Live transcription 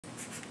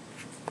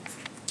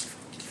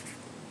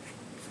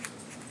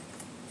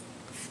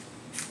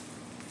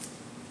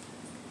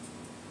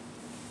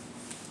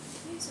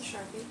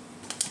Sharpie?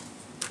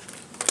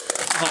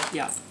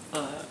 Yeah.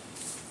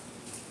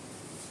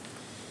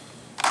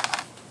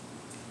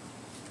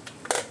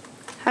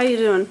 How you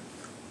doing?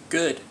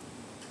 Good.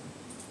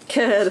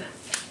 Good.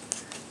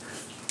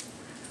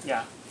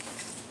 Yeah.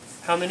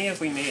 How many have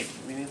we made?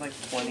 We made like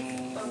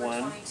 21? Over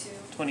 22.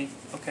 20,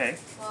 okay.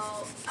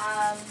 Well,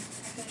 I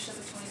finished up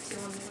at 22,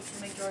 which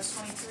would make yours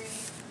 23,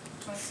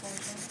 24,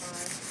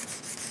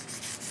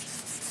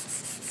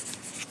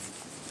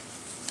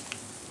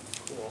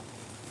 25. Cool.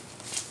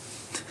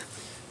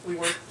 We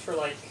worked for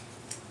like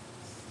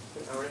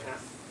an hour and a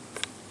half.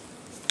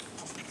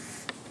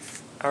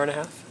 Hour and a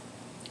half?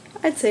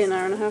 I'd say an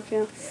hour and a half,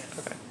 yeah.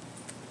 Okay.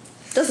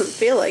 Doesn't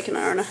feel like an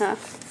hour and a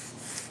half.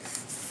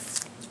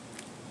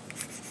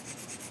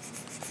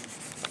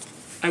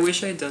 I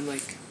wish I had done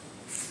like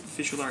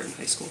visual art in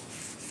high school.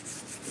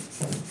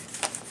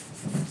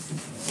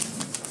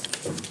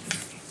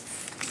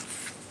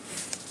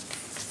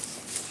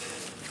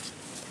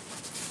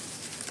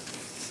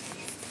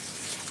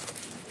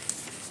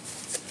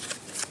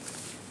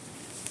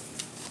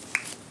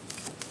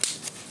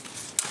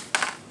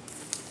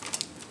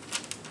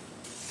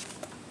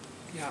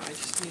 Yeah, I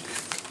just need...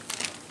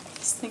 I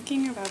was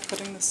thinking about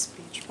putting the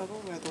speech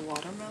bubble where the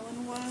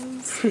watermelon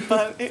was,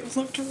 but it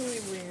looked really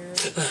weird.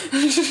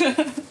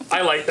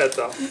 I like that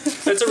though.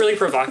 It's a really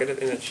provocative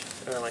image,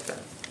 and I like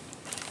that.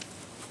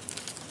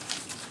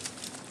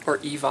 Or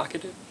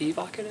evocative?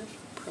 Evocative?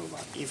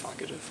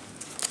 Evocative.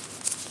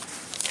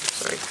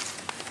 Sorry.